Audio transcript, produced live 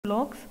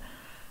Vlogs.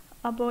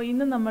 അപ്പോൾ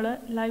ഇന്ന് നമ്മൾ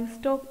ലൈവ്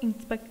സ്റ്റോക്ക്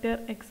ഇൻസ്പെക്ടർ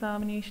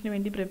എക്സാമിനേഷന്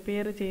വേണ്ടി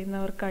പ്രിപ്പയർ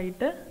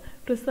ചെയ്യുന്നവർക്കായിട്ട്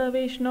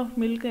പ്രിസർവേഷൻ ഓഫ്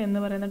മിൽക്ക് എന്ന്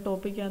പറയുന്ന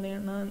ടോപ്പിക്കാണ്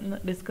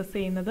ഡിസ്കസ്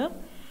ചെയ്യുന്നത്.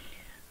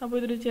 അപ്പോൾ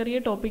ഇതൊരു ചെറിയ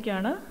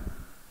ടോപ്പിക്കാണ്.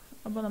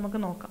 അപ്പോൾ നമുക്ക്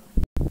നോക്കാം.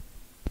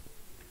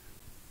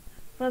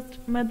 First,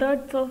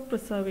 methods of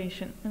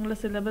preservation. നിങ്ങളുടെ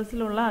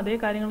സിലബസിലുള്ള അതേ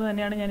കാര്യങ്ങൾ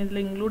തന്നെയാണ് ഞാനിതിൽ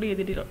ഇൻക്ലൂഡ്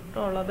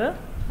ചെയ്തിട്ടുള്ളത്.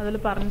 അതിൽ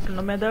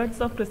പറഞ്ഞിട്ടുണ്ട്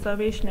മെത്തേഡ്സ് ഓഫ്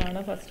പ്രിസർവേഷനാണ്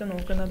ഫസ്റ്റ്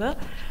നോക്കുന്നത്.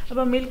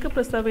 അപ്പോൾ മിൽക്ക്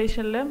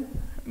പ്രിസർവേഷനിൽ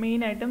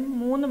മെയിനായിട്ടും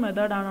 3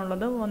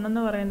 മെത്തേഡാണുള്ളത്.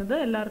 ഒന്നെന്ന് പറയുന്നത്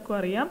എല്ലാവർക്കും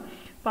അറിയാം,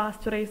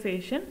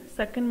 പാസ്ചറൈസേഷൻ.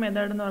 സെക്കൻഡ്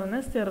മെത്തേഡ് എന്ന്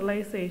പറയുന്നത്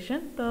സ്റ്റെറിലൈസേഷൻ.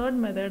 തേർഡ്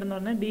മെത്തേഡ് എന്ന്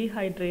പറഞ്ഞാൽ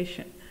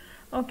ഡീഹൈഡ്രേഷൻ.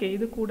 ഓക്കെ,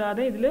 ഇത്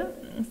കൂടാതെ ഇതിൽ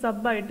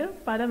സബായിട്ട്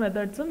പല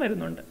മെത്തേഡ്സും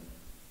വരുന്നുണ്ട്.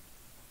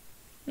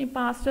 ഈ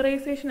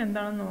പാസ്ചറൈസേഷൻ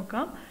എന്താണെന്ന്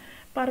നോക്കാം.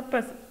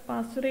 പർപ്പസ്,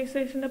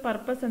 പാസ്ചറൈസേഷൻ്റെ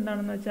പർപ്പസ്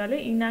എന്താണെന്ന് വെച്ചാൽ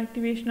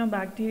ഇനാക്ടിവേഷൻ ഓഫ്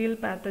ബാക്ടീരിയൽ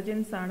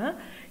പാത്തജൻസ് ആണ്.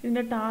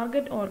 ഇതിൻ്റെ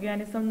ടാർഗറ്റ്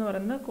ഓർഗാനിസം എന്ന്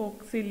പറയുന്നത്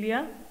കോക്സിലിയ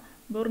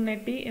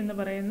ബുർനെറ്റി എന്ന്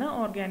പറയുന്ന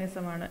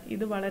ഓർഗാനിസമാണ്.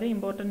 ഇത് വളരെ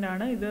ഇമ്പോർട്ടൻ്റ്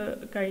ആണ്. ഇത്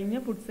കഴിഞ്ഞ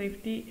ഫുഡ്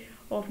സേഫ്റ്റി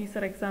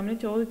ഓഫീസർ എക്സാമിന്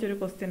ചോദിച്ചൊരു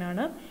ക്വസ്റ്റ്യൻ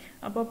ആണ്.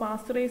 അപ്പോൾ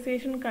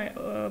പാസ്ചറൈസേഷൻ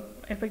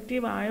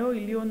എഫക്റ്റീവ് ആയോ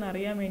ഇല്ലയോ എന്ന്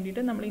അറിയാൻ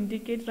വേണ്ടിയിട്ട് നമ്മൾ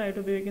ഇൻഡിക്കേറ്റർ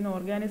ആയിട്ട് ഉപയോഗിക്കുന്ന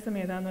ഓർഗാനിസം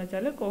ഏതാണെന്ന്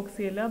വെച്ചാൽ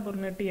കോക്സിലിയ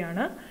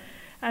ബുർനെറ്റിയാണ്.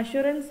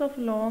 Assurance of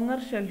longer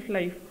shelf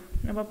life.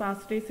 അപ്പോൾ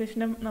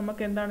പാസ്ചറൈസേഷന്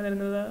നമുക്ക് എന്താണ്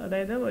തരുന്നത്?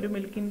 അതായത് ഒരു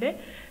മിൽക്കിൻ്റെ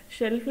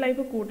ഷെൽഫ്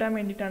ലൈഫ് കൂട്ടാൻ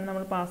വേണ്ടിയിട്ടാണ്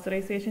നമ്മൾ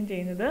പാസ്ചറൈസേഷൻ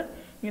ചെയ്യുന്നത്.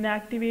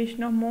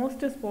 Inactivation of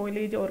most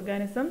spoilage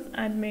organisms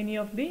and many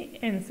of the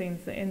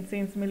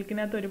enzymes.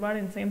 മിൽക്കിനകത്ത് ഒരുപാട്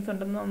എൻസൈംസ്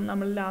ഉണ്ടെന്ന്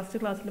നമ്മൾ ലാസ്റ്റ്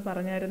ക്ലാസ്സിൽ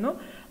പറഞ്ഞായിരുന്നു.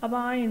 അപ്പോൾ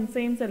ആ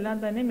എൻസൈംസ് എല്ലാം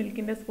തന്നെ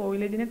മിൽക്കിൻ്റെ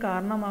സ്പോയിലേജിന്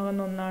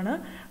കാരണമാകുന്ന ഒന്നാണ്.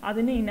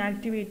 അതിനെ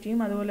ഇനാക്ടിവേറ്റ്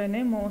ചെയ്യും. അതുപോലെ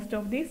തന്നെ മോസ്റ്റ്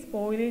ഓഫ് ദി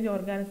സ്പോയിലേജ്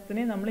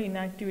ഓർഗാനിസത്തിനെ നമ്മൾ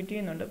ഇനാക്ടിവേറ്റ്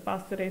ചെയ്യുന്നുണ്ട്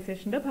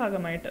പാസ്ചറൈസേഷൻ്റെ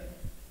ഭാഗമായിട്ട്.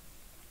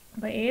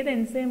 അപ്പോൾ ഏത്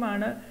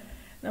എൻസൈമാണ്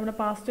നമ്മുടെ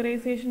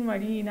പാസ്ചറൈസേഷൻ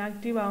വഴി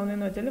ഇനാക്റ്റീവ്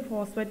ആവുന്നതെന്ന് വെച്ചാൽ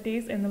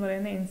ഫോസ്ഫറ്റേസ് എന്ന്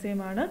പറയുന്ന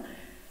എൻസൈമാണ്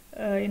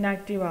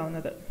ഇനാക്റ്റീവ്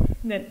ആവുന്നത്.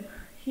 ദെൻ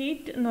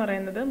ഹീറ്റ് എന്ന്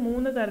പറയുന്നത്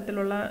 3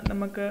 തരത്തിലുള്ള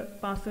നമുക്ക്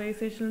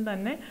പാസ്ചറൈസേഷനിൽ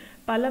തന്നെ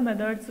പല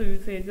മെത്തേഡ്സ്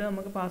യൂസ് ചെയ്ത്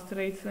നമുക്ക്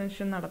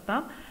പാസ്ചറൈസേഷൻ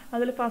നടത്താം.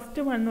 അതിൽ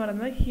ഫസ്റ്റ് വൺ എന്ന്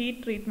പറയുന്നത്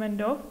heat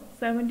treatment of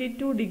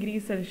 72 degree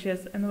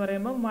Celsius എന്ന്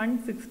പറയുമ്പോൾ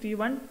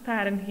 161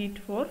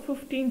 ഫാരൻഹീറ്റ് ഫോർ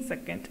 15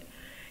 സെക്കൻഡ്.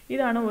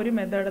 ഇതാണ് ഒരു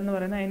മെത്തേഡ് എന്ന്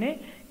പറയുന്നത്. അതിനെ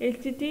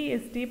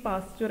HTST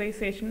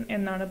പാസ്ചറൈസേഷൻ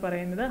എന്നാണ്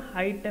പറയുന്നത്.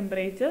 ഹൈ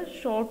ടെമ്പറേച്ചർ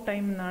ഷോർട്ട്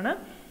ടൈം എന്നാണ്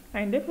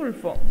അതിൻ്റെ ഫുൾ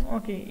ഫോം.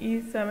 ഓക്കെ, ഈ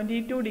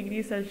 72 ഡിഗ്രി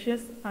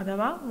സെൽഷ്യസ്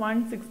അഥവാ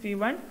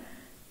 161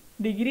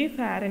 ഡിഗ്രി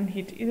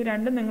ഫാരൻഹീറ്റ് ഇത്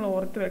രണ്ടും നിങ്ങൾ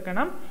ഓർത്ത്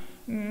വെക്കണം.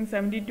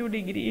 72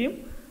 ഡിഗ്രിയും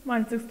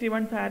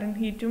 161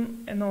 ഫാരൻഹീറ്റും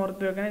എന്ന്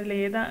ഓർത്ത് വെക്കണം. ഇതിൽ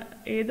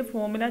ഏത്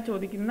ഫോമിലാണ്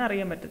ചോദിക്കുന്നതെന്ന്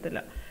അറിയാൻ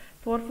പറ്റത്തില്ല.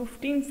 ഫോർ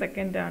 15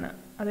 സെക്കൻഡ് ആണ്.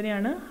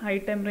 അതിനെയാണ് high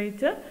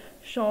temperature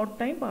short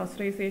time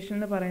pasteurisation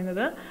എന്ന്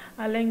പറയുന്നത്.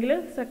 അല്ലെങ്കിൽ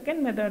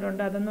സെക്കൻഡ് മെത്തേഡ്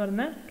ഉണ്ട്, അതെന്ന്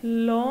പറഞ്ഞാൽ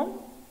low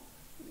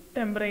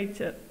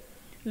temperature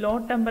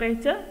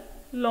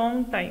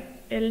long time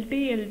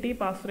LT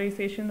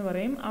pasteurisation എന്ന്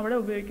പറയും. അവിടെ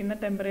ഉപയോഗിക്കുന്ന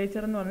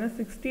ടെമ്പറേച്ചർ എന്ന് പറഞ്ഞാൽ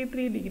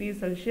 63 ഡിഗ്രി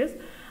സെൽഷ്യസ്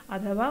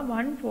അഥവാ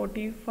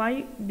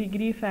 145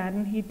 ഡിഗ്രി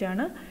ഫാരൻഹീറ്റ്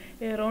ആണ്.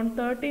 എറൗണ്ട്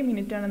 30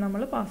 മിനിറ്റ് ആണ്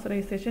നമ്മൾ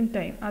പാസ്ചറൈസേഷൻ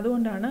ടൈം.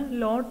 അതുകൊണ്ടാണ്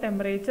ലോ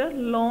ടെമ്പറേച്ചർ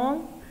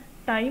ലോങ്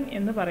ടൈം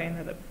എന്ന്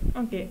പറയുന്നത്.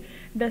 Okay,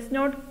 does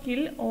not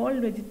kill all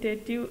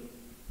vegetative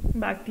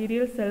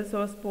bacterial cells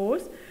or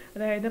spores.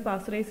 അതായത്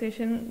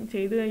പാസ്ചറൈസേഷൻ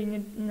ചെയ്ത്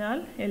കഴിഞ്ഞാൽ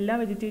എല്ലാ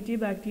വെജിറ്റേറ്റീവ്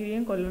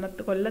ബാക്ടീരിയയും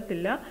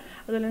കൊല്ലത്തില്ല.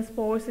 അതുപോലെ തന്നെ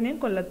സ്പോർസിനെയും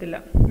കൊല്ലത്തില്ല.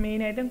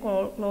 മെയിനായിട്ടും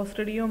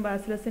ക്ലോസ്ട്രിഡിയം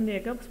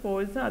ബാസിലസിൻ്റെയൊക്കെ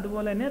സ്പോർസ്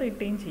അതുപോലെ തന്നെ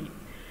റിറ്റെയിൻ ചെയ്യും.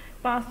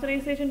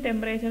 Pasteurisation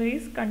temperature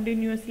is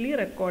continuously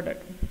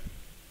recorded.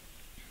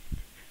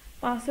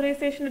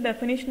 പാസ്ചറൈസേഷൻ്റെ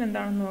definition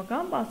എന്താണെന്ന്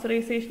നോക്കാം.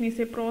 Pasteurisation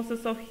is A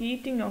process of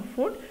heating of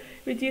food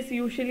which is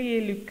usually a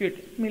liquid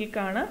milk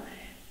ആണ്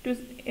to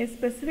a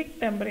specific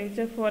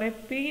temperature for a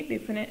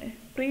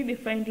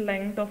predefined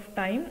length of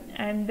time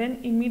and then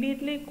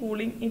immediately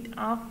cooling it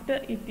after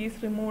it is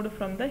removed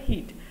from the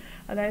heat.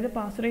 അതായത്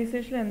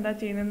pasteurisation എന്താ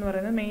ചെയ്യുന്നതെന്ന്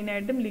പറയുന്നത്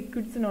മെയിനായിട്ടും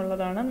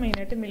ലിക്വിഡ്സിനുള്ളതാണ്.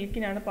 മെയിനായിട്ട്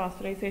മിൽക്കിനാണ്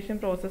pasteurisation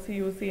process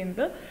use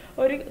ചെയ്യുന്നത്.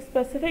 ഒരു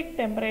specific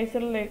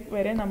ടെമ്പറേച്ചറിലേക്ക്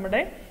വരെ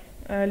നമ്മുടെ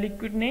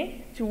ലിക്വിഡിനെ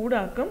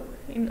ചൂടാക്കും.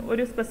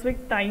 ഒരു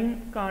സ്പെസിഫിക് ടൈം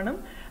കാണും.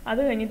 അത്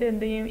കഴിഞ്ഞിട്ട്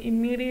എന്ത് ചെയ്യും?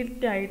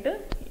 ഇമ്മീഡിയറ്റ് ആയിട്ട്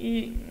ഈ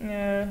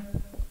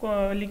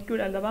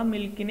ലിക്വിഡ് അഥവാ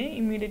മിൽക്കിനെ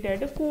ഇമ്മീഡിയറ്റ്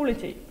ആയിട്ട് കൂള്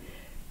ചെയ്യും.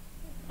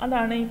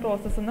 അതാണ് ഈ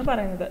പ്രോസസ്സ് എന്ന്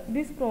പറയുന്നത്.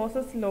 This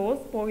process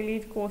loss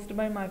spoilage caused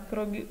by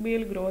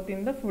microbial growth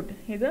in the food.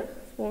 ഇത്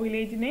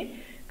സ്പോയിലേജിനെ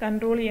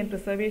കൺട്രോൾ ചെയ്യാൻ,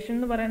 പ്രിസർവേഷൻ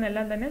എന്ന് പറയുന്ന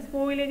എല്ലാം തന്നെ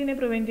സ്പോയിലേജിനെ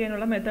പ്രിവെൻറ്റ്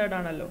ചെയ്യാനുള്ള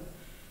മെത്തേഡാണല്ലോ.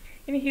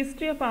 ഇനി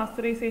ഹിസ്റ്ററി ഓഫ്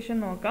പാസ്ചറൈസേഷൻ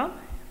നോക്കാം.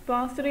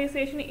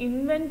 പാസ്ചറൈസേഷൻ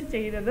ഇൻവെൻറ്റ്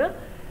ചെയ്തത്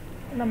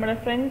നമ്മുടെ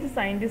ഫ്രഞ്ച്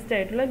സയൻറ്റിസ്റ്റ്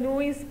ആയിട്ടുള്ള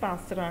ലൂയിസ്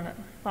പാസ്റ്ററാണ്.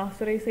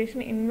 പാസ്ചറൈസേഷൻ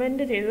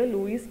ഇൻവെൻറ്റ് ചെയ്തത്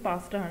ലൂയിസ്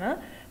പാസ്റ്ററാണ്.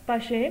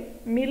 പക്ഷേ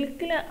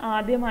മിൽക്കിൽ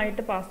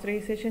ആദ്യമായിട്ട്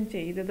പാസ്ചറൈസേഷൻ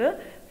ചെയ്തത്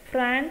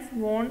ഫ്രാൻസ്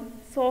വോൺ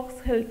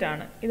സോക്സ്ഹെൽറ്റ്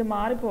ആണ്. ഇത്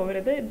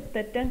മാറിപ്പോകരുത്, ഇത്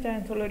തെറ്റാൻ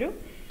ചാൻസ് ഉള്ളൊരു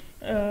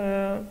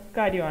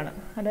കാര്യമാണ്.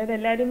 അതായത്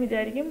എല്ലാവരും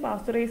വിചാരിക്കും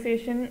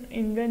പാസ്ചറൈസേഷൻ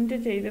ഇൻവെൻറ്റ്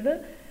ചെയ്തത്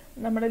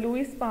നമ്മുടെ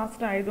ലൂയിസ്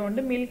പാസ്റ്റർ ആയതുകൊണ്ട്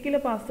മിൽക്കിലെ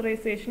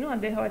പാസ്ചറൈസേഷനും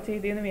അദ്ദേഹം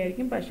ചെയ്തതെന്ന്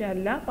വിചാരിക്കും. പക്ഷേ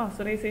അല്ല,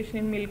 പാസ്ചറൈസേഷൻ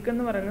ഇൻ മിൽക്ക്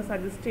എന്ന് പറയുന്നത്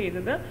സജസ്റ്റ്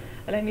ചെയ്തത്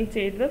അല്ലെങ്കിൽ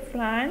ചെയ്തത്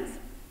ഫ്രാൻസ്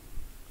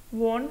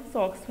വോൺ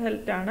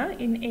സോക്സ്ഹെൽറ്റ് ആണ്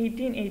ഇൻ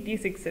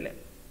 1886.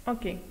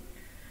 ഓക്കെ,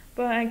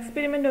 അപ്പോൾ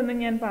എക്സ്പെരിമെൻ്റ് ഒന്നും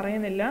ഞാൻ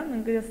പറയുന്നില്ല,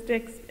 നിങ്ങൾക്ക് ജസ്റ്റ്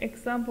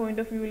എക്സാം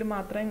പോയിന്റ് ഓഫ് വ്യൂവിൽ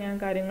മാത്രമേ ഞാൻ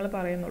കാര്യങ്ങൾ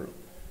പറയുന്നുള്ളൂ.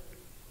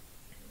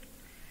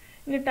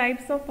 ഇനി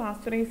ടൈപ്സ് ഓഫ്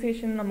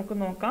പാസ്ചറൈസേഷൻ നമുക്ക്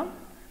നോക്കാം.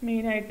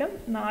 മെയിനായിട്ടും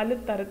 4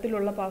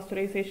 തരത്തിലുള്ള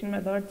പാസ്ചറൈസേഷൻ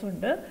മെത്തേഡ്സ്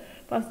ഉണ്ട്.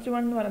 ഫസ്റ്റ്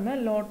വൺ എന്ന്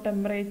പറയുന്നത് ലോ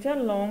ടെമ്പറേച്ചർ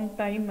ലോങ്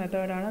ടൈം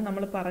മെത്തേഡാണ്.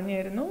 നമ്മൾ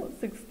പറഞ്ഞായിരുന്നു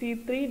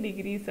 63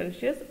 ഡിഗ്രി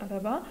സെൽഷ്യസ്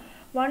അഥവാ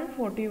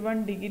 141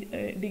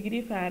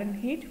 ഡിഗ്രി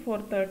ഫാരൻഹീറ്റ് ഫോർ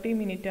 30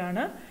 മിനിറ്റ്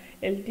ആണ്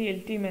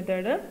LT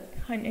മെത്തേഡ്.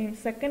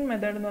 സെക്കൻഡ്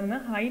മെത്തേഡ് എന്ന്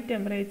പറഞ്ഞാൽ ഹൈ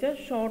ടെമ്പറേച്ചർ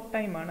ഷോർട്ട്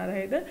ടൈം ആണ്,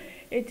 അതായത്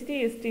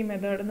HTST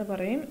മെത്തേഡ് എന്ന്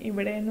പറയും.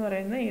 ഇവിടെ എന്ന്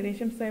പറയുന്നത്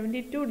ഏകദേശം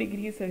 72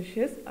 ഡിഗ്രി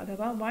സെൽഷ്യസ്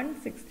അഥവാ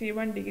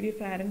 161 ഡിഗ്രി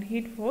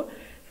ഫാരൻഹീറ്റ് ഫോർ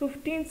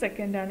 15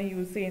 സെക്കൻഡ് ആണ്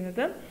യൂസ്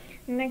ചെയ്യുന്നത്.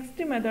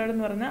 നെക്സ്റ്റ് മെത്തേഡ്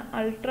എന്ന് പറഞ്ഞാൽ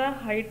അൾട്രാ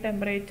ഹൈ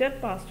ടെമ്പറേച്ചർ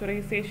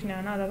പാസ്ചറൈസേഷൻ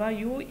ആണ്, അഥവാ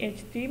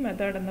UHT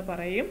മെത്തേഡ് എന്ന്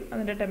പറയും.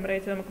 അതിൻ്റെ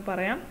ടെമ്പറേച്ചർ നമുക്ക്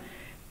പറയാം.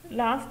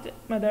 ലാസ്റ്റ്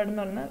മെത്തേഡ്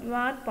എന്ന് പറഞ്ഞാൽ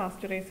വാറ്റ്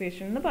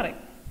പാസ്ചറൈസേഷൻ എന്ന് പറയും.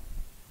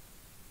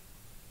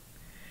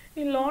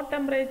 ഈ ലോ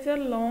ടെമ്പറേച്ചർ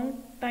ലോങ്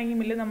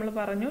ടൈമിൽ നമ്മൾ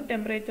പറഞ്ഞു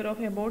temperature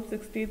of about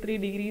 63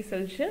 degree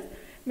Celsius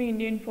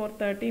maintain four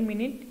 30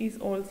 minute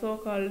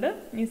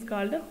is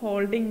called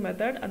holding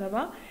method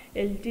അഥവാ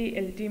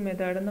LT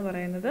മെത്തേഡ് എന്ന്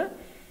പറയുന്നത്.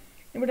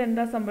 ഇവിടെ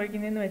എന്താ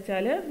സംഭവിക്കുന്നതെന്ന്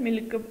വെച്ചാൽ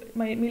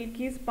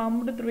milk is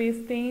pumped through A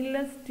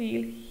stainless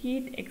steel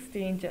heat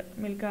exchanger.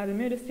 Milk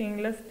ആദ്യമേ ഒരു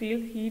സ്റ്റെയിൻലെസ് സ്റ്റീൽ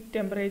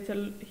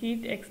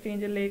ഹീറ്റ്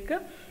എക്സ്ചേഞ്ചറിലേക്ക്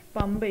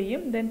പമ്പ്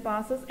ചെയ്യും. Then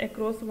passes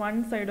across one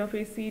side of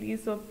A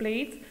series of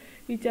plates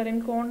which are in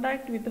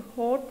contact with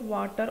hot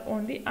water on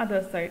the other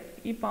side.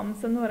 ഈ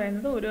pumps എന്ന്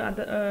പറയുന്നത് ഒരു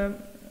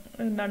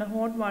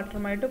hot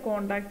വാട്ടറുമായിട്ട്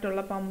contact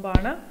ഉള്ള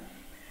പമ്പാണ്.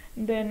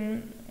 Then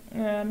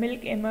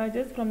milk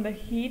emerges from the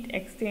heat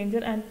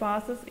exchanger and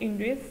passes in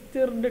to A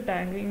stirred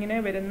tank. ഇങ്ങനെ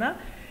വരുന്ന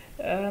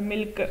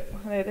milk,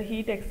 അതായത്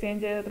heat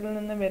എക്സ്ചേഞ്ചറിൽ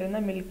നിന്ന് വരുന്ന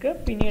മിൽക്ക്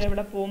പിന്നീട്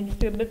ഇവിടെ പോകും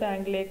stirred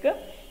ടാങ്കിലേക്ക്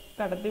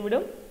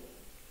കടത്തിവിടും.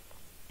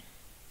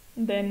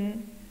 Then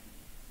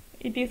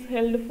it is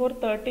held for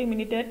 30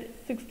 minutes at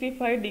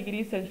 65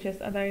 degree celsius.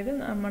 അതായത്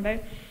നമ്മുടെ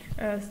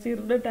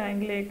സ്റ്റിർഡ്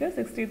ടാങ്കിലേക്ക്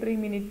 63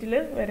 മിനിറ്റിൽ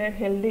വരെ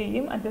ഹെൽഡ്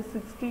ചെയ്യും at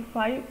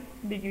 65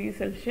 degree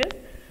Celsius.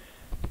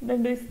 Then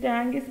this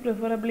tank is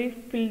preferably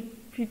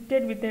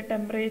fitted with a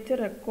temperature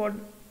record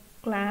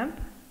clamp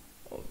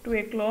to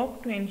a clock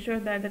to ensure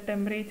that the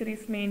temperature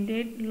is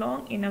maintained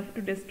long enough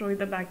to destroy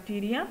the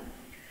bacteria.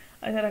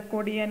 അതിന്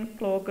record ചെയ്യാൻ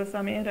clock,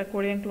 സമയം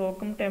record ചെയ്യാൻ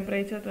ക്ലോക്കും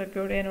temperature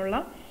record ചെയ്യാനുള്ള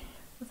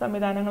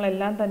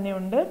സംവിധാനങ്ങളെല്ലാം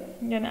തന്നെയുണ്ട്.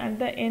 Then at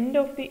the end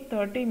of the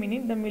 30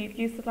 minutes the milk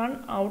is run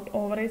out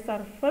over a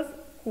surface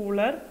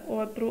cooler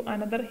or through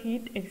another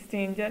heat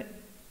exchanger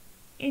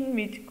in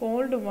which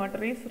cold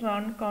water is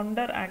run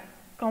counter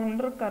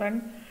current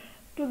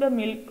to the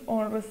milk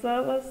on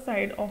reservoir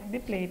side of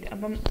the plate.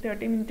 അപ്പം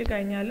 30 minute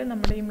കഴിഞ്ഞാൽ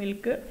നമ്മുടെ ഈ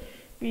milk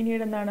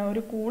പിന്നീട് എന്താണ്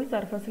ഒരു cool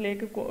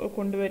സർഫസിലേക്ക്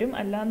കൊണ്ടുവരും.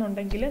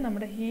 അല്ലാന്നുണ്ടെങ്കിൽ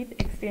നമ്മുടെ ഹീറ്റ്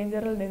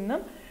എക്സ്ചേഞ്ചറിൽ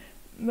നിന്നും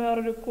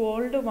വേറൊരു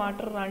കോൾഡ്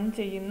വാട്ടർ റൺ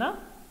ചെയ്യുന്ന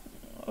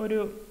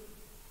ഒരു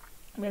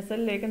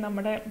വെസലിലേക്ക്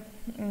നമ്മുടെ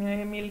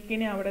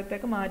മിൽക്കിനെ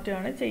അവിടത്തേക്ക്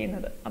മാറ്റുകയാണ്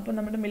ചെയ്യുന്നത്. അപ്പോൾ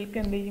നമ്മുടെ മിൽക്ക്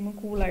എന്ത് ചെയ്യുമ്പോൾ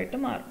കൂളായിട്ട്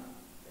മാറും.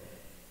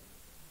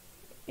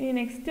 ഈ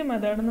നെക്സ്റ്റ്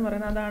മെത്തേഡ് എന്ന്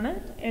പറയുന്നത് അതാണ്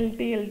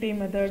LT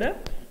മെത്തേഡ്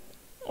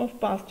ഓഫ്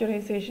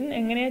പാസ്ചറൈസേഷൻ.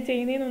 എങ്ങനെയാണ്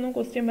ചെയ്യുന്നതെന്നൊന്നും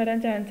ക്വസ്റ്റ്യൻ വരാൻ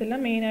ചാൻസ് ഇല്ല.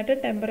 മെയിനായിട്ട്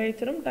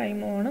ടെമ്പറേച്ചറും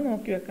ടൈമുമാണ്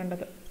നോക്കി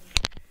വെക്കേണ്ടത്.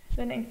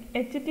 ദെൻ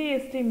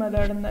HTST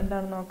മെത്തേഡ്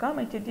എന്താണെന്ന് നോക്കാം.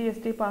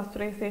 HTST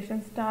pasteurisation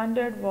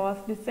standard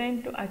was design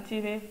to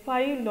achieve A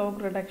 5 log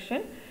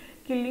reduction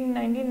killing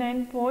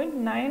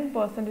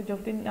 99.9% of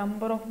the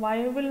number of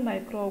viable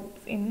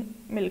microbes in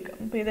milk.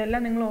 അപ്പോൾ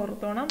ഇതെല്ലാം നിങ്ങൾ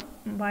ഓർത്തോണം.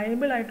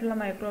 വയബിൾ ആയിട്ടുള്ള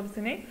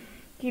മൈക്രോബ്സിനെ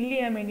കില്ല്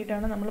ചെയ്യാൻ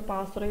വേണ്ടിയിട്ടാണ് നമ്മൾ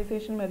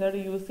പാസ്ചറൈസേഷൻ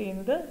മെത്തേഡ് യൂസ്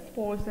ചെയ്യുന്നത്.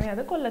 സ്പോർട്സിനെ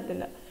അത്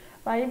കൊല്ലത്തില്ല.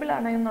 വയബിൾ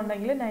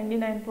ആണെന്നുണ്ടെങ്കിൽ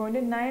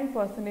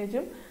 99.9%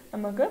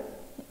 നമുക്ക്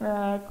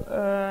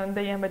എന്ത്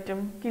ചെയ്യാൻ പറ്റും,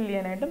 കില്ല്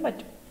ചെയ്യാനായിട്ടും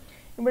പറ്റും.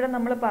 ഇവിടെ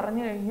നമ്മൾ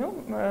പറഞ്ഞു കഴിഞ്ഞു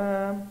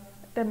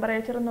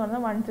ടെമ്പറേച്ചർ എന്ന്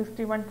പറഞ്ഞാൽ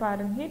 161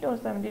 Fahrenheit or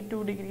 72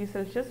 degree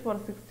Celsius four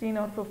 16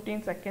 or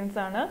 15 seconds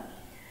ആണ്.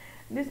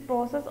 This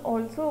process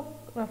also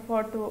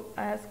refer to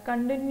as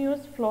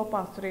continuous flow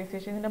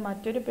pasteurisation. ഇതിൻ്റെ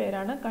മറ്റൊരു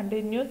പേരാണ്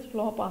കണ്ടിന്യൂസ്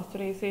ഫ്ലോ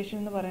പാസ്ചറൈസേഷൻ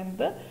എന്ന്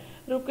പറയുന്നത്.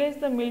 Requires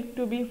the milk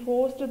to B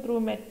forced through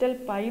metal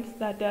pipes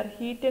that are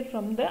heated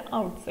from the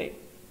outside.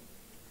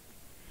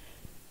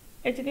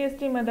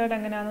 HTST method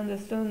എങ്ങനെയാണെന്ന്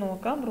just ഒന്ന്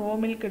നോക്കാം. Raw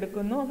milk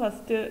എടുക്കുന്നു,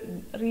 first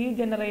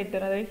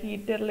regenerator അതായത്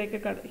ഹീറ്ററിലേക്ക്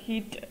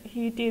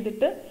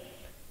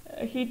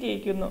ഹീറ്റ്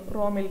ചെയ്യിക്കുന്നു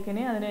റോ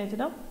മിൽക്കിനെ.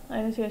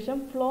 അതിനുശേഷം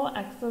flow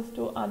access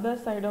to other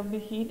side of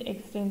the heat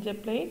exchanger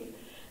plates.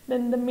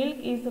 Then the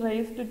milk is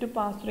raised to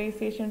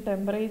pasteurisation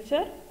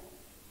temperature,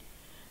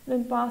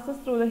 then passes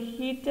through the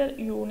heater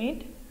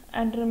unit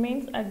and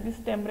remains at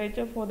this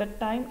temperature for the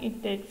time it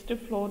takes to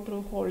flow through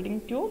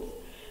holding tubes.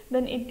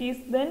 Then it is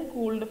then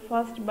cooled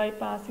first by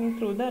passing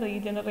through the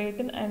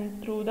regenerator and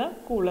through the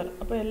cooler.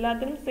 അപ്പോൾ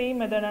എല്ലാത്തിനും same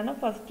മെത്തേഡാണ്.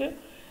 First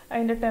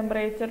അതിൻ്റെ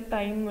temperature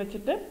time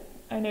വെച്ചിട്ട്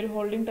അതിനൊരു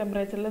holding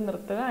ടെമ്പറേച്ചറിൽ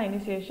നിർത്തുക.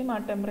 അതിനുശേഷം ആ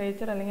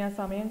ടെമ്പറേച്ചർ അല്ലെങ്കിൽ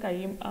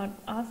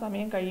ആ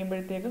സമയം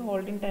കഴിയുമ്പോഴത്തേക്ക്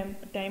ഹോൾഡിംഗ്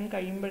ടൈം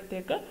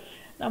കഴിയുമ്പോഴത്തേക്ക്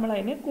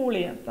നമ്മളതിനെ കൂൾ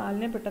ചെയ്യാം,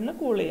 പാലിനെ പെട്ടെന്ന്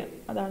കൂൾ ചെയ്യാം.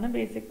 അതാണ്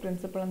ബേസിക്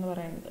പ്രിൻസിപ്പിൾ എന്ന്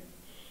പറയുന്നത്.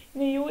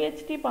 ഇനി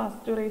UHT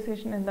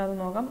പാസ്ചറൈസേഷൻ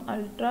എന്താണെന്ന് നോക്കാം.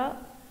 അൾട്രാ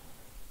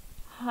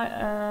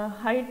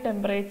ഹൈ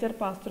ടെമ്പറേച്ചർ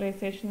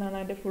പാസ്ചറൈസേഷൻ ആണ്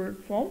അതിൻ്റെ full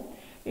form.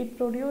 It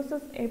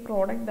produces a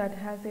product that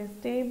has a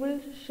stable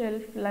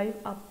shelf life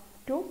up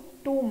to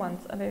 2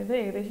 months. അതായത്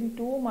ഏകദേശം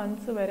 2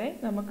 months വരെ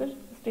നമുക്ക്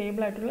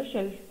സ്റ്റേബിൾ ആയിട്ടുള്ള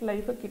ഷെൽഫ്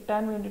ലൈഫ്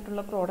കിട്ടാൻ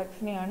വേണ്ടിയിട്ടുള്ള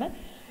പ്രോഡക്ട്സിനെയാണ്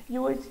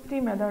UHT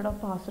method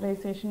of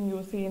pasteurisation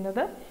use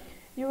ചെയ്യുന്നത്.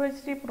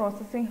 UHT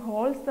processing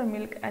holds the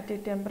milk at a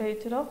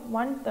temperature of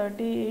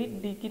 138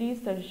 degrees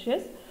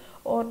Celsius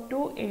or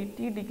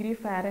 280 degree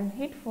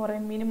Fahrenheit for a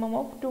minimum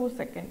of 2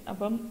 seconds.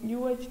 അപ്പം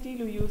UHT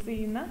use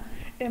ചെയ്യുന്ന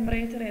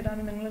ടെമ്പറേച്ചർ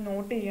ഏതാണെന്ന് നിങ്ങൾ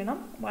നോട്ട് ചെയ്യണം.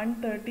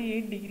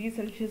 138 degree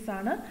Celsius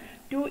ആണ്,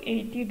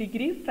 280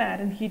 degree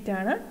Fahrenheit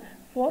ആണ്.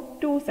 Four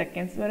 2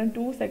 seconds, വെറും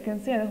 2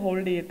 seconds അത്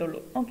ഹോൾഡ്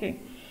ചെയ്യത്തുള്ളൂ. Okay.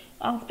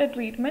 After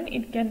treatment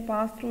it can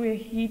pass through A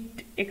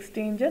heat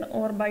exchanger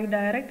or by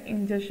direct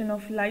injection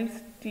of live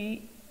സ്റ്റീ,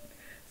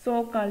 so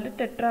called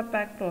tetra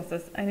pack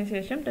process.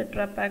 അതിനുശേഷം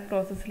tetra pack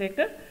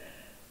പ്രോസസ്സിലേക്ക്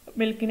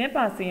മിൽക്കിനെ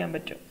pass ചെയ്യാൻ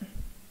പറ്റും.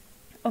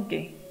 Okay.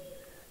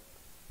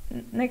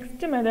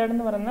 Next method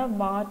എന്ന് പറയുന്നത്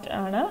വാറ്റ്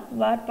ആണ്.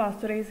 വാറ്റ്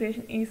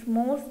pasteurisation is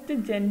most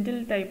gentle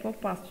type of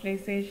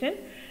pasteurisation.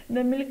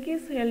 The milk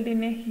is held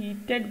in A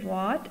heated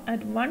VAT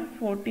at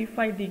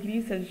 145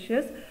 degrees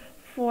Celsius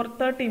for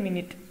 30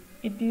 minutes.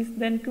 It is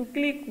then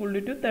quickly cooled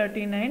to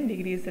 39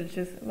 degrees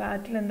Celsius.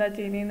 Wattle എന്താ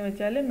ചെയ്യുന്നതെന്ന്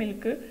വെച്ചാൽ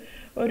milk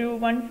ഒരു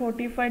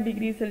 145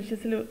 degrees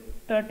Celsius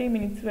 30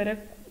 minutes വരെ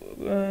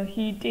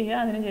heat ചെയ്യുക.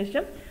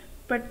 അതിനുശേഷം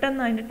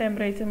പെട്ടെന്ന് അതിൻ്റെ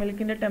temperature,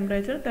 മിൽക്കിൻ്റെ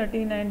temperature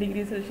 39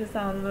 degrees Celsius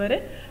ആവുന്നതുവരെ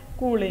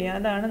cool ചെയ്യുക.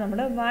 അതാണ്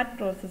നമ്മുടെ വാറ്റ്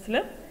പ്രോസസ്സിൽ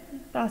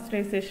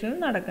പാസ്ചറൈസേഷനിൽ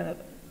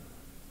നടക്കുന്നത്.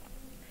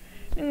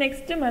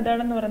 നെക്സ്റ്റ്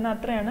മെത്തേഡ് എന്ന് പറയുന്നത്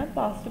അത്രയാണ്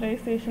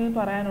പാസ്ചറൈസേഷനിൽ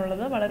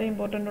പറയാനുള്ളത്. വളരെ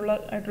ഇമ്പോർട്ടൻ്റ്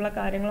ആയിട്ടുള്ള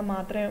കാര്യങ്ങൾ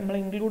മാത്രമേ നമ്മൾ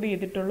ഇൻക്ലൂഡ്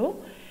ചെയ്തിട്ടുള്ളൂ.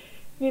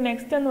 ഇനി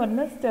നെക്സ്റ്റ് എന്ന്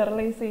പറയുന്നത്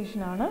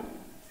സ്റ്റെറിലൈസേഷൻ ആണ്.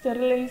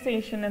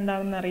 സ്റ്റെറിലൈസേഷൻ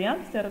എന്താണെന്ന് അറിയാം.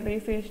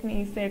 Sterilisation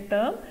is A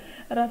term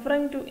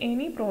referring to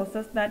any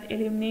process that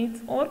eliminates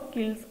or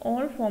kills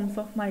all forms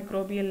of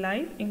microbial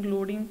life,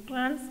 including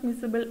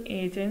transmissible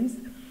agents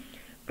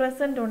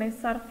present on a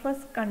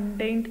surface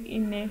contained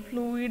in a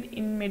fluid,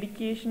 in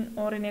medication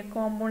or in a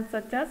compound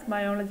such as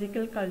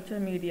biological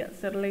culture media.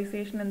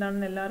 Sterilization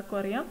എന്താണെന്ന് എല്ലാവർക്കും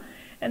അറിയാം.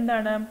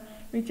 എന്താണ്?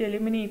 which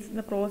eliminates,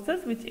 the process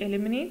which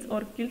eliminates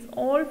or kills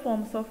all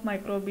forms of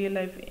microbial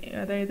life.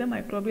 അതായത്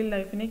microbial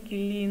ലൈഫിനെ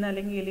kill ചെയ്യുന്ന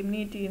അല്ലെങ്കിൽ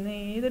eliminate ചെയ്യുന്ന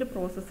ഏതൊരു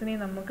പ്രോസസ്സിനെ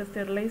നമുക്ക്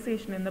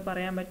സ്റ്റെറിലൈസേഷൻ എന്ന്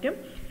പറയാൻ പറ്റും.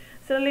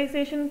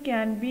 Sterilization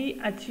can be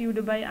achieved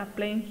by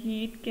applying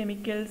heat,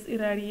 chemicals,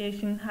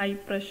 irradiation, high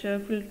pressure,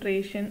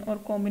 filtration or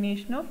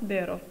combination of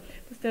thereof.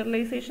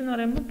 Sterilisation എന്ന്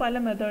പറയുമ്പോൾ പല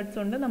മെത്തേഡ്സ്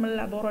ഉണ്ട്. നമ്മൾ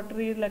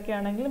ലബോറട്ടറിയിലൊക്കെ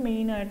ആണെങ്കിൽ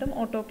മെയിനായിട്ടും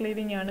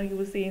ഓട്ടോക്ലേവിംഗ് ആണ്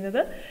യൂസ്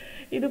ചെയ്യുന്നത്.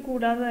 ഇത്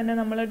കൂടാതെ തന്നെ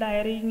നമ്മൾ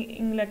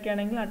ഡയറിയിലൊക്കെ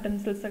ആണെങ്കിൽ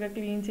അട്ടൻസിൽസ് ഒക്കെ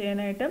ക്ലീൻ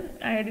ചെയ്യാനായിട്ട്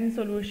അയഡിൻ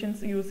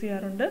സൊല്യൂഷൻസ് യൂസ്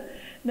ചെയ്യാറുണ്ട്.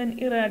 ദെൻ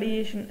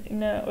ഇറാഡിയേഷൻ,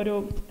 ഒരു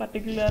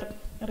പർട്ടിക്കുലർ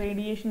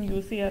റേഡിയേഷൻ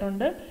യൂസ്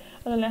ചെയ്യാറുണ്ട്.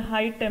 അതുപോലെ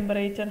ഹൈ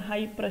ടെമ്പറേച്ചർ,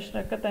 ഹൈ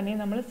പ്രഷറൊക്കെ തന്നെ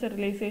നമ്മൾ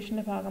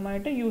സ്റ്റെറിലൈസേഷൻ്റെ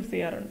ഭാഗമായിട്ട് യൂസ്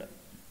ചെയ്യാറുണ്ട്.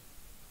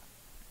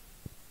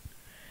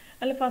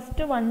 അതിൽ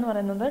ഫസ്റ്റ് വൺ എന്ന്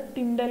പറയുന്നത്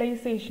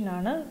ടിൻഡലൈസേഷൻ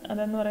ആണ്.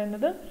 അതെന്ന്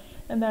പറയുന്നത്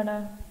എന്താണ്?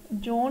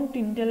 ജോൺ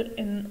ടിൻഡൽ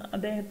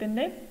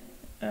അദ്ദേഹത്തിൻ്റെ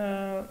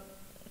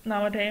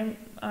നവോദയം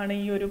ആണ്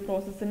ഈ ഒരു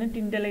പ്രോസസ്സിന്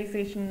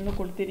ടിൻഡലൈസേഷൻ എന്ന്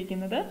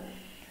കൊടുത്തിരിക്കുന്നത്.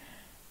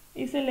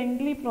 Is A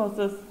lengthy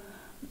process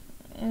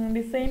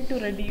designed to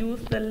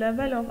reduce the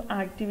level of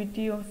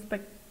activity of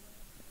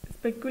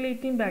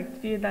speculating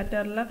bacteria that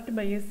are left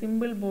by a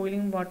simple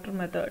boiling water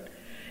method.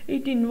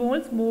 It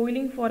involves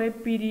boiling for a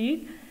period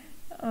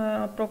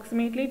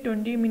approximately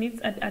 20 minutes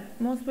at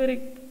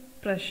atmospheric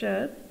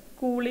pressure,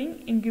 cooling,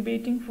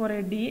 incubating for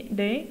a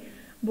day,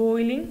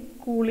 boiling,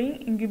 cooling,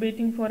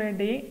 incubating for a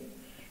day,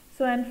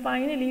 so and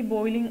finally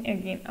boiling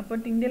again. അപ്പോൾ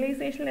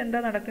ടിൻഡലൈസേഷനിൽ എന്താ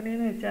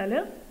നടക്കുന്നതെന്ന് വെച്ചാൽ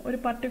ഒരു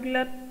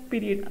particular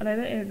period,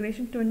 അതായത്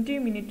ഏകദേശം 20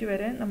 minute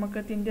വരെ നമുക്ക്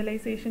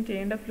ടിൻഡലൈസേഷൻ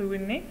ചെയ്യേണ്ട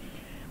ഫ്ലൂയിഡിനെ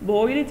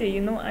ബോയിൽ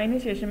ചെയ്യുന്നു.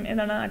 അതിനുശേഷം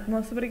എന്താണ്?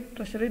 അറ്റ്മോസ്ഫിയറിക്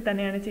പ്രഷറിൽ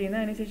തന്നെയാണ്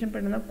ചെയ്യുന്നത്. അതിനുശേഷം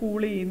പെട്ടെന്ന്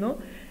കൂൾ ചെയ്യുന്നു.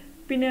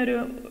 പിന്നെ ഒരു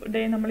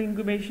ഡേ നമ്മൾ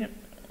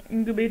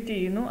ഇൻക്യുബേറ്റ്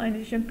ചെയ്യുന്നു.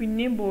 അതിനുശേഷം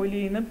പിന്നെയും ബോയിൽ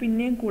ചെയ്യുന്നു,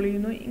 പിന്നെയും കൂൾ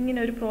ചെയ്യുന്നു. ഇങ്ങനെ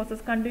ഒരു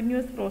പ്രോസസ്സ്,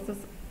 കണ്ടിന്യൂസ്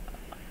പ്രോസസ്സ്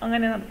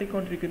അങ്ങനെ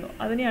നടത്തിക്കൊണ്ടിരിക്കുന്നു.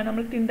 അതിനെയാണ്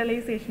നമ്മൾ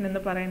ടിൻഡലൈസേഷൻ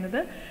എന്ന് പറയുന്നത്.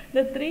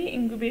 The 3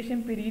 incubation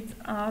periods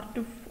are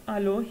to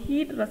allow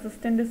heat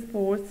resistant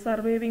spores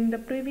surviving the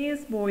previous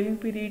boiling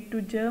period to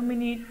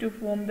germinate to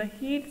form the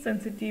heat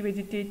sensitive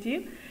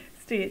vegetative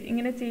stage.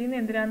 ഇങ്ങനെ ചെയ്യുന്ന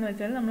എന്തിനാന്ന്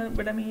വെച്ചാൽ നമ്മൾ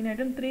ഇവിടെ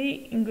മെയിനായിട്ടും 3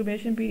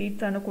 incubation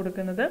periods ആണ്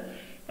കൊടുക്കുന്നത്.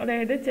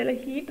 അതായത് ചില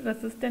ഹീറ്റ്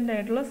റെസിസ്റ്റൻ്റ്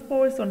ആയിട്ടുള്ള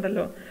സ്പോഴ്സ്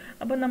ഉണ്ടല്ലോ,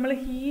 അപ്പം നമ്മൾ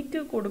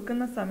ഹീറ്റ്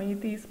കൊടുക്കുന്ന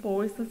സമയത്ത് ഈ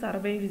സ്പോഴ്സ്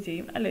സർവൈവ്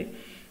ചെയ്യും അല്ലേ.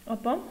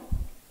 അപ്പം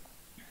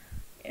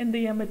എന്ത്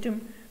ചെയ്യാൻ പറ്റും?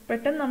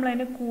 പെട്ടെന്ന് നമ്മൾ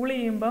അതിനെ കൂൾ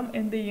ചെയ്യുമ്പം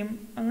എന്ത് ചെയ്യും?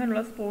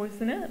 അങ്ങനെയുള്ള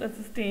സ്പോഴ്സിന്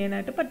റെസിസ്റ്റ്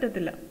ചെയ്യാനായിട്ട്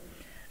പറ്റത്തില്ല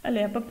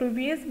അല്ലേ. അപ്പോൾ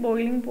പ്രീവിയസ്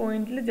ബോയിലിംഗ്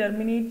പോയിന്റിൽ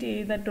ജെർമിനേറ്റ്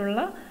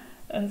ചെയ്തിട്ടുള്ള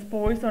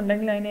സ്പോഴ്സ്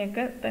ഉണ്ടെങ്കിൽ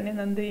അതിനെയൊക്കെ തന്നെ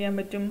എന്ത് ചെയ്യാൻ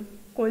പറ്റും?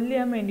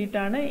 കൊല്ലാൻ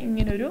വേണ്ടിയിട്ടാണ്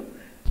ഇങ്ങനൊരു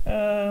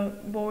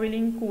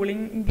ബോയിലിംഗ്,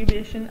 കൂളിംഗ്,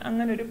 ഇൻക്യുബേഷൻ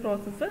അങ്ങനൊരു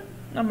പ്രോസസ്സ്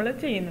നമ്മൾ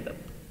ചെയ്യുന്നത്.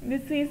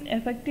 This is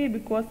effective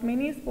because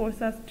many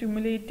spores R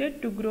stimulated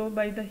to grow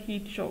by the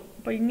heat shock.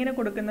 അപ്പോൾ ഇങ്ങനെ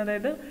കൊടുക്കുന്നത്,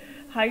 അതായത്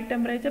ഹൈ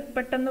ടെമ്പറേച്ചർ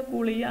പെട്ടെന്ന്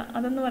കൂൾ ചെയ്യുക,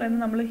 അതെന്ന്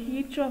പറയുന്നത് നമ്മൾ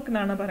ഹീറ്റ് ഷോക്ക്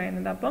എന്നാണ്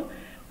പറയുന്നത്. അപ്പം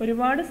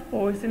ഒരുപാട്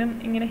സ്പോഴ്സിനും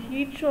ഇങ്ങനെ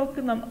ഹീറ്റ്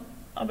ഷോക്ക്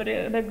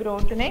അവരുടെ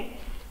ഗ്രോത്തിനെ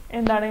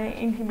എന്താണ്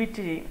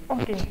ഇൻഹിബിറ്റ് ചെയ്യും.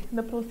 Okay,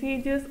 the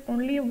procedures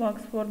only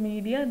works for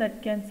media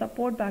that can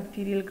support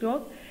bacterial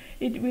growth.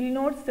 It will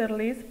not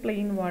sterilise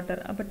plain water.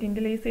 അപ്പോൾ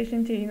ടിൻഡലൈസേഷൻ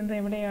ചെയ്യുന്നത്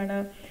എവിടെയാണ്?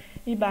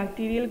 ഈ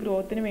ബാക്ടീരിയൽ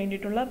ഗ്രോത്തിന്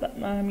വേണ്ടിയിട്ടുള്ള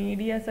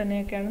മീഡിയാസ്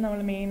തന്നെയൊക്കെയാണ്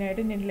നമ്മൾ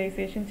മെയിനായിട്ട്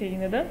ടിൻഡലൈസേഷൻ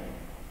ചെയ്യുന്നത്.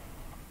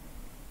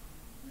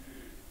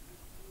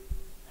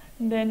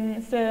 ദെൻ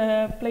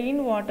പ്ലെയിൻ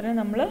വാട്ടറിന്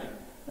നമ്മൾ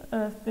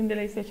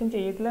ടിൻഡലൈസേഷൻ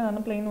ചെയ്യത്തില്ല,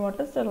 കാരണം പ്ലെയിൻ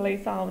വാട്ടർ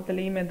സ്റ്റെറിലൈസ്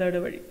ആവത്തില്ല ഈ മെത്തേഡ്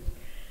വഴി.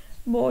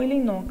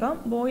 ബോയിലിംഗ് നോക്കാം.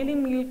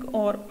 ബോയിലിംഗ് മിൽക്ക്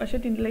ഓർ, പക്ഷേ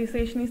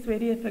ടിൻഡലൈസേഷൻ ഈസ്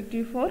വെരി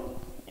എഫക്റ്റീവ് ഫോർ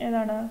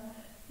ഏതാണ്?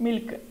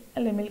 മിൽക്ക്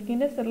അല്ലേ.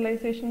 മിൽക്കിൻ്റെ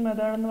സ്റ്റെറിലൈസേഷൻ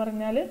മെത്തേഡ് എന്ന്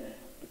പറഞ്ഞാൽ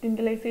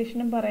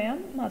ടിൻഡലൈസേഷനും പറയാം,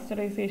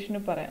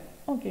 മാസ്റ്ററൈസേഷനും പറയാം.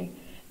 ഓക്കെ,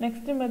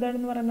 നെക്സ്റ്റ് മെത്തേഡ്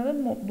എന്ന് പറയുന്നത്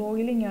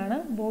ബോയിലിംഗ് ആണ്.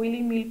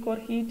 Boiling milk or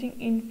heating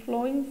in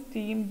flowing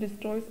steam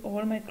destroys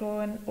all micro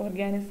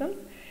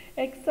organisms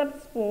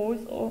except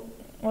spores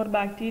or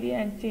bacteria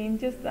and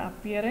changes the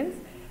appearance,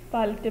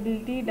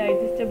 palatability,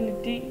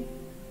 digestibility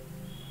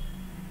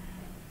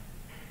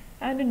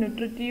and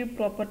nutritive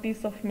properties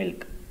of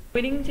milk.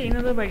 Boiling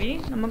ചെയ്യുന്നത് വഴി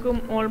നമുക്ക്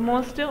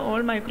almost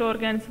all micro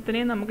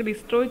ഓർഗാനിസത്തിനെ നമുക്ക്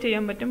destroy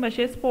ചെയ്യാൻ പറ്റും,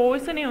 പക്ഷേ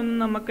സ്പോർസിനെ ഒന്നും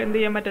നമുക്ക് എന്ത്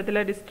ചെയ്യാൻ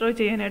പറ്റത്തില്ല, ഡിസ്ട്രോയ്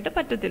ചെയ്യാനായിട്ട്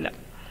പറ്റത്തില്ല.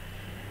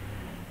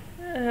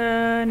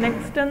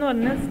 നെക്സ്റ്റ് എന്ന്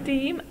പറഞ്ഞാൽ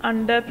സ്റ്റീം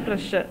അണ്ടർ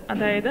പ്രഷർ,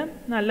 അതായത്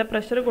നല്ല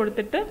പ്രഷർ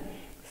കൊടുത്തിട്ട്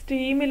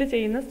സ്റ്റീമിൽ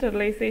ചെയ്യുന്ന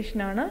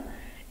സ്റ്റെറിലൈസേഷനാണ്.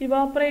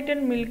 Evaporated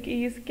milk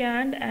is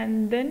canned and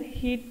then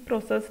heat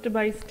processed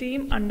by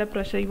steam under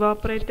pressure.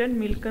 Evaporated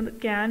milk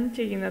can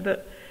ചെയ്യുന്നത്,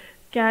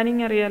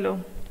 ക്യാനിങ് അറിയാലോ,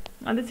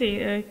 അത്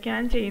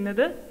ക്യാൻ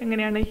ചെയ്യുന്നത്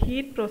എങ്ങനെയാണ്?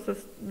 ഹീറ്റ്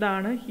പ്രോസസ്ഡ്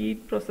ആണ്.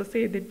 ഹീറ്റ് പ്രോസസ്സ്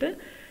ചെയ്തിട്ട്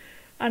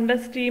under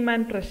steam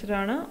and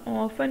പ്രഷറാണ്,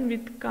 often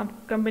with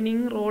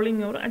കമ്പനിങ്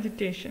rolling or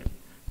agitation.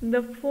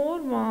 The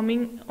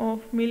forewarming of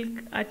milk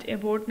at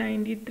about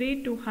 93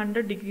 to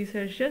 100 degrees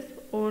Celsius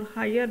or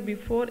higher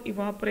before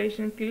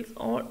evaporation kills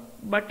all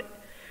but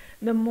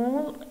the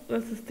more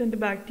resistant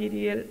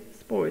bacterial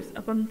spores.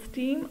 അപ്പം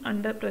steam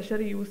under pressure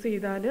use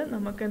ചെയ്താൽ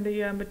നമുക്ക് എന്ത്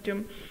ചെയ്യാൻ പറ്റും?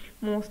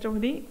 Most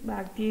of the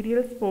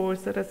bacterial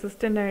spores,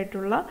 resistant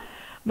ആയിട്ടുള്ള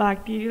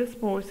bacterial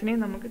സ്പോർസിനെ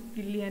നമുക്ക്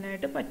kill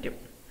ചെയ്യാനായിട്ട് പറ്റും.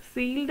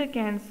 Sealed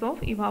cans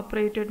of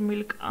evaporated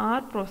milk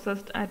R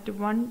processed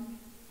at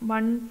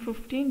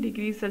 115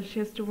 degrees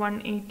Celsius to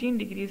 118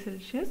 degrees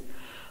Celsius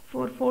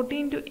for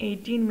 14 to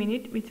 18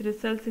 minutes, which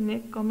results in a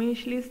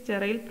commercially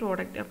sterile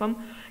product. അപ്പം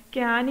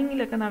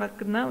ക്യാനിങ്ങിലൊക്കെ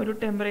നടക്കുന്ന ഒരു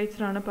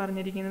ടെമ്പറേച്ചറാണ്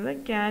പറഞ്ഞിരിക്കുന്നത്.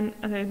 Can,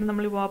 അതായത്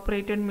നമ്മൾ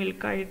ഇവാപ്പറേറ്റഡ്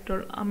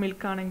മിൽക്കായിട്ടുള്ള ആ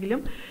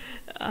മിൽക്കാണെങ്കിലും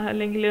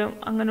അല്ലെങ്കിൽ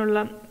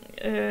അങ്ങനെയുള്ള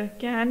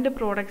ക്യാൻഡ്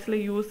പ്രോഡക്ട്സിൽ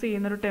യൂസ്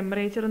ചെയ്യുന്ന ഒരു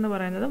ടെമ്പറേച്ചർ എന്ന്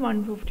പറയുന്നത്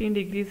 115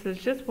 degrees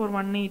Celsius for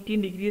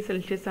 118 degrees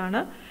Celsius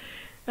ആണ്.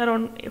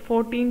 അറൗണ്ട്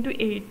 14 to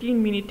 18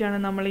 മിനിറ്റ് ആണ്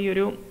നമ്മൾ ഈ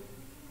ഒരു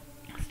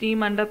സ്റ്റീം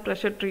അണ്ടർ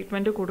പ്രഷർ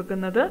ട്രീറ്റ്മെൻറ്റ്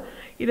കൊടുക്കുന്നത്.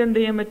 ഇതെന്ത്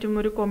ചെയ്യാൻ പറ്റും?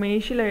 ഒരു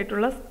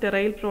കൊമേഴ്ഷ്യലായിട്ടുള്ള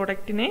സ്റ്റെറൈൽ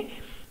പ്രോഡക്റ്റിനെ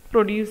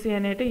പ്രൊഡ്യൂസ്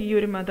ചെയ്യാനായിട്ട് ഈ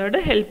ഒരു മെത്തേഡ്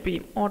ഹെൽപ്പ്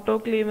ചെയ്യും.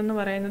 ഓട്ടോക്ലേവ് എന്ന്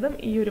പറയുന്നതും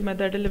ഈ ഒരു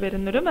മെത്തേഡിൽ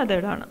വരുന്നൊരു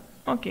മെത്തേഡാണ്.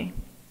 Okay,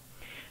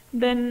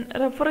 then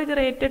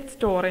refrigerated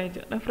storage.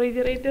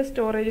 Refrigerated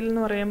സ്റ്റോറേജിൽ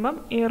എന്ന് പറയുമ്പം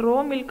A raw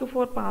milk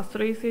for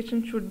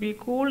pasteurisation should be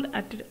cooled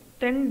at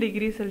 10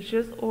 degrees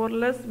Celsius or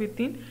less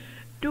within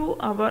 2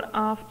 hours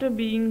after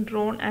being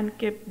drawn and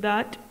kept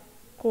that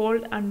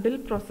cold until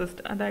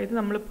processed. അതായത്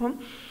നമ്മളിപ്പം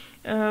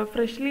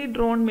ഫ്രഷ്ലി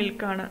ഡ്രോൺ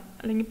മിൽക്കാണ്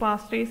അല്ലെങ്കിൽ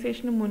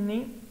പാസ്ചറൈസേഷന് മുന്നേ,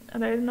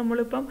 അതായത്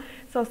നമ്മളിപ്പം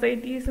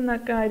സൊസൈറ്റീസിൽ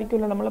നിന്നൊക്കെ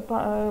ആയിരിക്കുമല്ലോ നമ്മൾ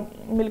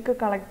മിൽക്ക്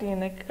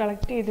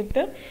കളക്ട്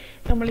ചെയ്തിട്ട്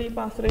നമ്മൾ ഈ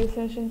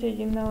പാസ്ചറൈസേഷൻ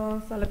ചെയ്യുന്ന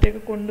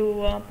സ്ഥലത്തേക്ക്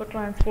കൊണ്ടുപോവുക. അപ്പോൾ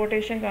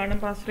ട്രാൻസ്പോർട്ടേഷൻ കാണും.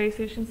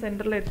 പാസ്ചറൈസേഷൻ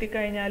സെൻറ്ററിൽ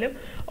എത്തിക്കഴിഞ്ഞാലും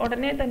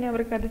ഉടനെ തന്നെ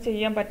അവർക്കത്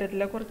ചെയ്യാൻ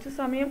പറ്റത്തില്ല, കുറച്ച്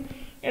സമയം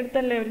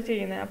എടുത്തല്ലേ അവർ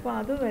ചെയ്യുന്നത്. അപ്പോൾ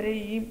അതുവരെ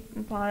ഈ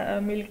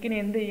മിൽക്കിനെ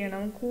എന്ത്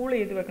ചെയ്യണം? കൂൾ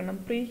ചെയ്ത് വെക്കണം.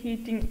 പ്രീ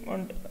ഹീറ്റിംഗ്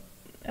ഉണ്ട്,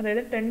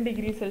 അതായത് 10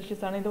 degrees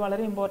Celsius ആണ്. ഇത്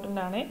വളരെ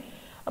ഇമ്പോർട്ടൻ്റ് ആണ്.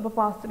 അപ്പോൾ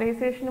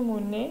പാസ്ചറൈസേഷന്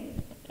മുന്നേ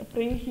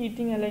പ്രീ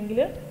ഹീറ്റിംഗ് അല്ലെങ്കിൽ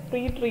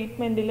പ്രീ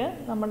ട്രീറ്റ്മെൻറ്റിൽ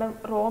നമ്മുടെ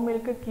റോ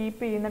മിൽക്ക്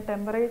കീപ്പ് ചെയ്യുന്ന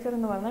ടെമ്പറേച്ചർ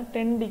എന്ന് പറഞ്ഞാൽ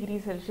 10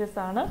 degrees Celsius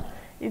ആണ്.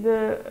 ഇത്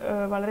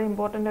വളരെ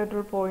ഇമ്പോർട്ടൻ്റ്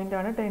ആയിട്ടൊരു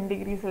പോയിൻ്റാണ്. 10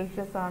 degrees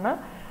Celsius ആണ്.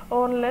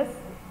 ഓർ ലെസ്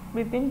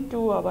വിത്തിൻ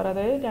 2 hours,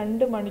 അതായത്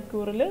 2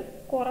 മണിക്കൂറിൽ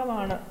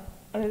കുറവാണ്.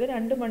 അതായത്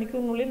 2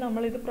 മണിക്കൂറിനുള്ളിൽ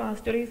നമ്മളിത്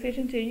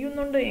പാസ്ചറൈസേഷൻ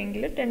ചെയ്യുന്നുണ്ട്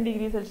എങ്കിൽ 10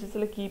 degrees Celsius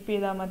കീപ്പ്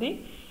ചെയ്താൽ മതി.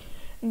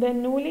 Then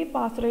newly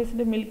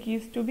pasteurised milk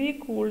is to B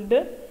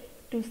cooled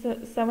to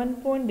 7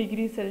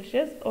 degrees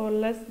Celsius or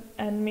less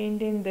and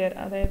maintain there.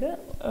 അതായത്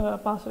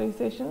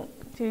പാസ്ചറൈസേഷൻ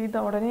ചെയ്ത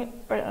ഉടനെ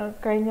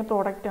കഴിഞ്ഞ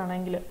പ്രോഡക്റ്റ്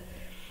ആണെങ്കിൽ,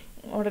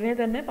 ഉടനെ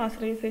തന്നെ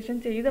പാസ്ചറൈസേഷൻ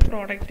ചെയ്ത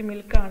പ്രോഡക്റ്റ്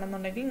മിൽക്ക്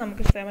ആണെന്നുണ്ടെങ്കിൽ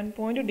നമുക്ക്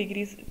 7.2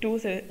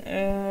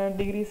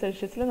 degrees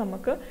Celsius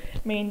നമുക്ക്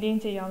മെയിൻറ്റെയിൻ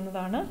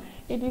ചെയ്യാവുന്നതാണ്.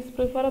 It is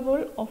preferable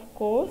of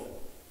course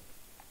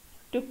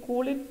to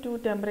cool it to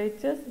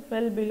temperatures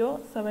well below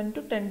 7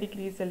 to 10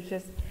 degrees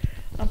Celsius.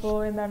 അപ്പോൾ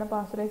എന്താണ്,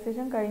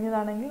 പാസ്ചറൈസേഷൻ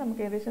കഴിഞ്ഞതാണെങ്കിൽ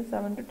നമുക്ക് ഏകദേശം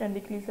 7 to 10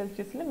 degrees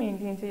Celsius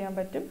മെയിൻറ്റെയിൻ ചെയ്യാൻ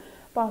പറ്റും.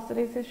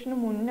 പാസ്ചറൈസേഷന്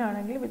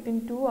മുന്നാണെങ്കിൽ വിത്തിൻ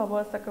 2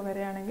 hours ഒക്കെ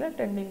വരെയാണെങ്കിൽ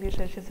 10 degrees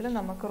Celsius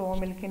നമുക്ക് റോ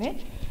മിൽക്കിനെ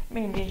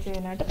മെയിൻറ്റെയിൻ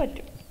ചെയ്യാനായിട്ട്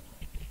പറ്റും.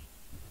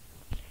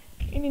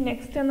 ഇനി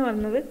നെക്സ്റ്റ് എന്ന്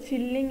പറയുന്നത്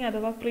ചില്ലിങ്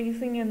അഥവാ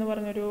ഫ്രീസിങ് എന്ന്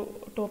പറഞ്ഞൊരു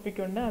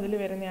ടോപ്പിക്കുണ്ട്. അതിൽ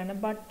വരുന്നതാണ്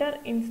butter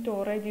in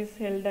storage is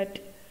held at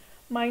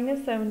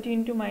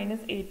 -17 to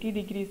 -80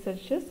 degrees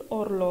Celsius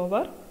or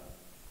lower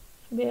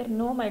where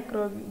no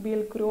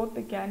microbial growth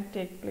can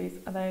take place.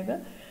 അതായത്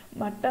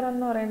ബട്ടർ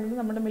എന്ന് പറയുന്നത്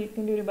നമ്മുടെ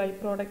മിൽക്കിൻ്റെ ഒരു ബൈ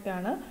പ്രോഡക്റ്റ്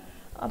ആണ്.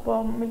 അപ്പോൾ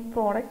മിൽക്ക്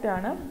പ്രോഡക്റ്റ്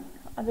ആണ്.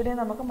 അതിനെ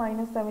നമുക്ക്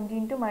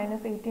 -17 to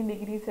 -18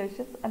 ഡിഗ്രി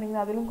സെൽഷ്യസ് അല്ലെങ്കിൽ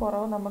അതിലും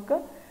കുറവ് നമുക്ക്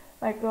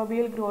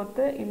മൈക്രോബിയൽ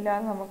ഗ്രോത്ത്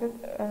ഇല്ലാതെ നമുക്ക്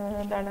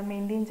എന്താണ്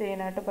മെയിൻറ്റെയിൻ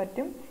ചെയ്യാനായിട്ട്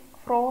പറ്റും.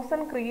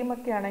 ഫ്രോസൺ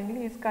ക്രീമൊക്കെ ആണെങ്കിൽ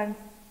is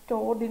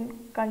stored in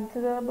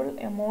considerable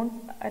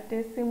amounts at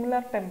A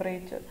similar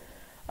temperature.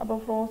 അപ്പോൾ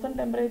ഫ്രോസൺ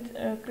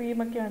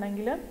ക്രീമൊക്കെ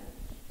ആണെങ്കിൽ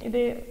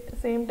ഇതേ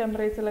സെയിം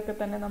ടെമ്പറേച്ചറിലൊക്കെ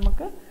തന്നെ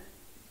നമുക്ക്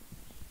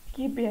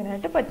കീപ്പ്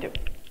ചെയ്യാനായിട്ട് പറ്റും.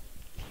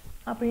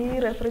 അപ്പോൾ ഈ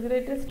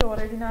റെഫ്രിജറേറ്റഡ്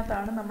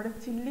സ്റ്റോറേജിനകത്താണ് നമ്മുടെ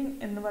ചില്ലിങ്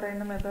എന്ന്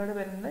പറയുന്ന മെത്തേഡ്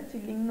വരുന്നത്.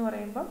 ചില്ലിങ് എന്ന്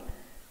പറയുമ്പം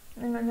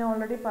ഞാൻ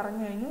ഓൾറെഡി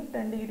പറഞ്ഞു കഴിഞ്ഞു,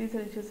 10 ഡിഗ്രി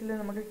സെൽഷ്യസിൽ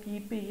നമുക്ക്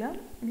കീപ്പ് ചെയ്യാം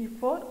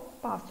ബിഫോർ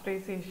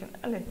പാസ്ചറൈസേഷൻ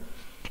അല്ലേ.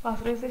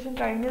 പാസ്ചറൈസേഷൻ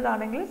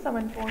കഴിഞ്ഞതാണെങ്കിൽ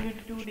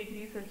 7.2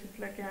 ഡിഗ്രി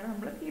സെൽഷ്യസിലൊക്കെയാണ്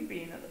നമ്മൾ കീപ്പ്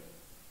ചെയ്യുന്നത്.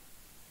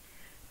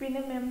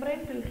 പിന്നെ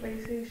മെംബ്രെയിൻ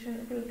ഫിൽട്രേഷൻ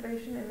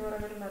എന്ന്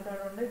പറയുന്നൊരു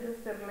മെത്തേഡുണ്ട്. ഇത്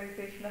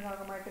സ്റ്റെറിലൈസേഷൻ്റെ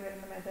ഭാഗമായിട്ട്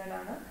വരുന്ന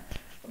മെത്തേഡാണ്.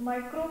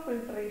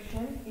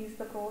 Microfiltration is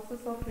the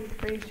process of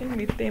filtration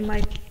with a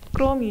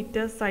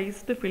micrometer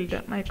sized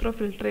filter.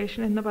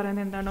 Microfiltration എന്ന്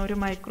പറയുന്നത് എന്താണ്? ഒരു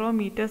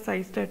മൈക്രോമീറ്റർ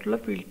സൈസ്ഡ് ആയിട്ടുള്ള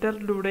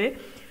ഫിൽറ്ററിലൂടെ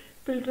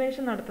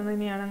ഫിൽട്രേഷൻ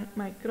നടത്തുന്നതിനെയാണ്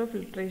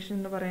മൈക്രോഫിൽട്രേഷൻ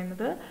എന്ന്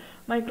പറയുന്നത്.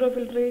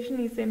 മൈക്രോഫിൽട്രേഷൻ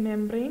is A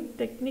membrane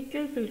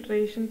technical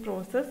filtration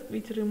process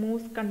which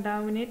removes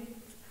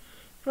contaminates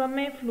from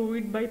A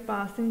fluid by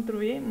passing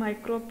through A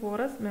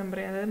microporous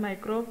membrane. അതായത്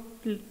micro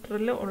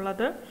ഫിൽറ്ററിൽ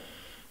ഉള്ളത്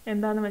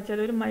എന്താണെന്ന് വെച്ചാൽ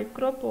ഒരു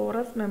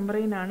മൈക്രോപോറസ്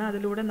മെംബ്രെയിൻ ആണ്.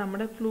 അതിലൂടെ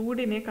നമ്മുടെ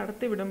ഫ്ലൂയിഡിനെ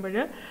കടത്തിവിടുമ്പോൾ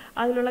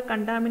അതിലുള്ള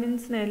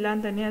കണ്ടാമിനൻസിനെ എല്ലാം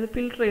തന്നെ അത്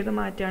ഫിൽട്ടർ ചെയ്ത്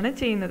മാറ്റുകയാണ്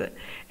ചെയ്യുന്നത്.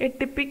 A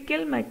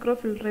typical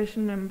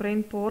മൈക്രോഫിൽട്രേഷൻ membrane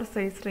pore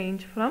size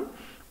range from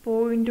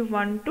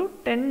 0.1 to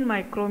 10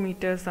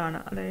 micrometres ആണ്.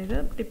 അതായത്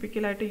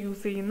ടിപ്പിക്കലായിട്ട്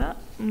യൂസ് ചെയ്യുന്ന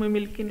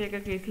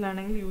മിൽക്കിൻ്റെയൊക്കെ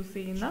കേസിലാണെങ്കിൽ യൂസ്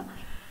ചെയ്യുന്ന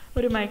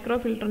ഒരു മൈക്രോ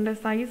ഫിൽറ്ററിൻ്റെ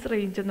സൈസ്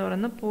റേഞ്ച് എന്ന്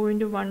പറയുന്നത്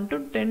 0.1 to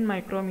 10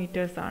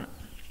 മൈക്രോമീറ്റേഴ്സ് ആണ്.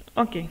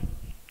 ഓക്കെ,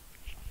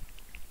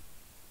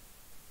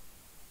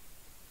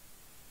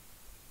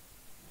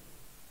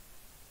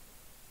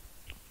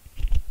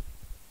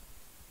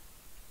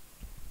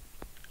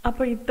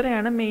 അപ്പോൾ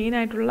ഇത്രയാണ്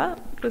മെയിനായിട്ടുള്ള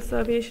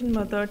പ്രിസർവേഷൻ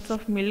മെത്തേഡ്സ്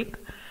ഓഫ് മിൽക്ക്.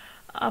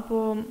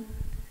 അപ്പോൾ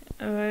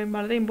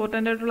വളരെ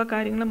ഇമ്പോർട്ടൻ്റ് ആയിട്ടുള്ള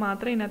കാര്യങ്ങൾ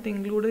മാത്രമേ ഇതിനകത്ത്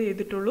ഇൻക്ലൂഡ്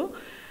ചെയ്തിട്ടുള്ളൂ.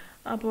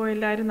 അപ്പോൾ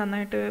എല്ലാവരും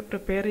നന്നായിട്ട്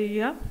പ്രിപ്പയർ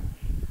ചെയ്യുക.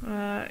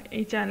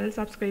 ഈ ചാനൽ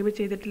സബ്സ്ക്രൈബ്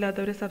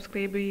ചെയ്തിട്ടില്ലാത്തവർ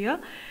സബ്സ്ക്രൈബ് ചെയ്യുക.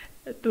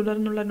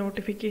 തുടർന്നുള്ള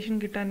നോട്ടിഫിക്കേഷൻ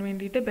കിട്ടാൻ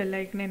വേണ്ടിയിട്ട്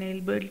ബെല്ലൈക്കൺ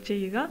എനേബിൾ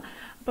ചെയ്യുക.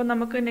 അപ്പോൾ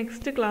നമുക്ക്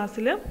നെക്സ്റ്റ്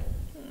ക്ലാസ്സിൽ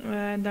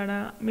എന്താണ്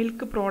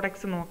മിൽക്ക്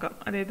പ്രോഡക്ട്സ് നോക്കാം.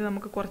 അതായത്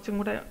നമുക്ക് കുറച്ചും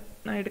കൂടെ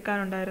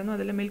എടുക്കാനുണ്ടായിരുന്നു,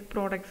 അതിൽ മിൽക്ക്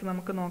പ്രോഡക്ട്സ്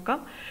നമുക്ക് നോക്കാം.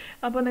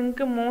 അപ്പോൾ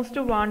നിങ്ങൾക്ക്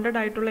മോസ്റ്റ് വാണ്ടഡ്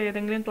ആയിട്ടുള്ള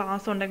ഏതെങ്കിലും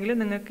ക്ലാസ് ഉണ്ടെങ്കിൽ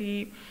നിങ്ങൾക്ക് ഈ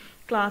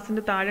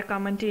ക്ലാസ്സിൻ്റെ താഴെ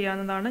കമൻറ്റ്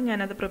ചെയ്യാവുന്നതാണ്.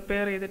 ഞാനത്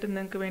പ്രിപ്പയർ ചെയ്തിട്ട്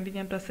നിങ്ങൾക്ക് വേണ്ടി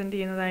ഞാൻ പ്രസൻറ്റ്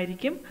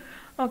ചെയ്യുന്നതായിരിക്കും.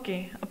 ഓക്കെ,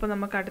 അപ്പോൾ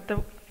നമുക്ക് അടുത്ത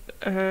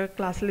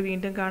ക്ലാസ്സിൽ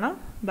വീണ്ടും കാണാം.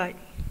 ബൈ.